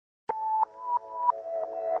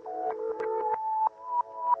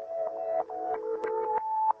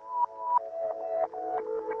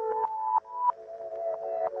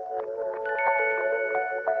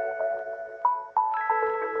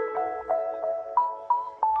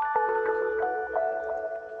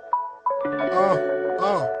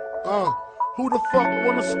Who the fuck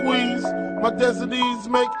wanna squeeze? My desities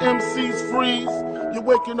make MCs freeze. You're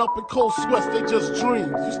waking up in cold sweats, they just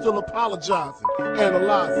dreams. You still apologizing,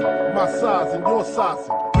 analyzing my size and your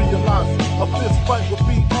sizing. Realizing a fist fight would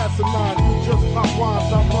be asinine. You just pop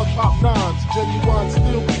wines, I must pop nines. Genuine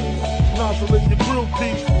steel piece, nozzle in your grill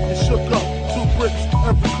piece. You shook up, 2 bricks,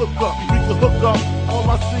 every cook up. We can hook up, all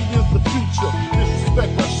I see is the future.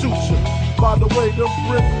 Disrespect, I shoot you. By the way, them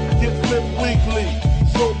bricks get flipped weekly.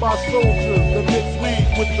 Sold by soldiers that mix weed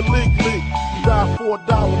with the league. Die for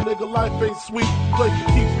 $1, nigga, life ain't sweet. Play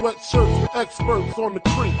for keeps wet shirts with experts on the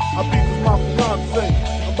creek. I beat with my fiance,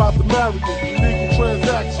 I'm about to marry you. Illegal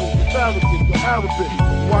transactions, with Farragut, with Arabic.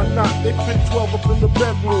 Why not? They fit 12 up in the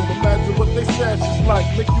bedroom. Imagine what they stash is like.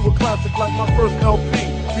 Make you a classic like my first LP.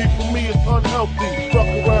 Beef for me is unhealthy. Fuck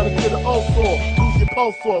around and get an ulcer. Lose your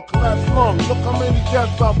pulse or collapse lung. Look how many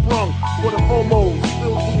deaths I've brung. For the homos,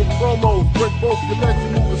 still doing promos. Break both your legs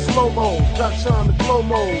and move in slow-mo. Got shine the glow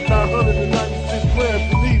mode. 996 grams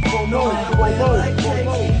for these promos. No matter where your life takes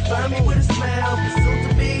me, find me with a smile. Pursuit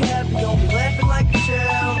to be happy, on me laughing like a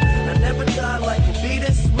child. I never thought life would be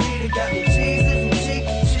this sweet. It got me cheesing from cheek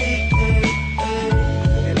to cheek.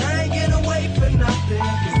 And I ain't getting away for nothing,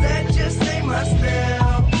 cause that just ain't my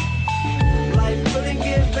style. Life couldn't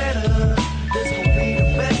get better. This gon' be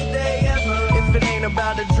the best day ever. If it ain't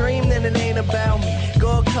about a dream, then it ain't about me.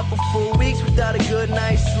 Go a couple full weeks without a good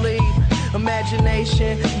night's sleep.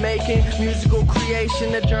 Imagination, making musical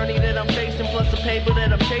creation. The journey that I'm facing, plus the paper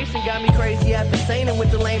that I'm chasing, got me crazy after saying it.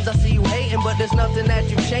 With the lames, I see you hating, but there's nothing that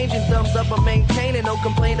you changing. Thumbs up, I'm maintaining. No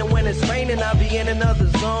complaining when it's raining. I'll be in another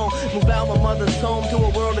zone. Move out my mother's home to a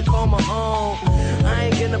world to call my own. I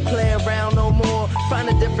ain't gonna play around no more. Find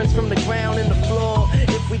a difference from the ground and the floor.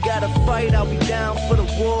 If we gotta fight, I'll be down for the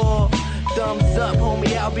war. Thumbs up,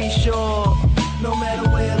 homie, I'll be sure. No matter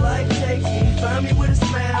where life takes me, find me with a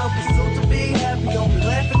smile. Pursuit to be happy, on me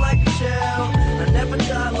laughing like a child. I never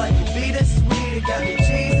thought life would be this sweet. It got me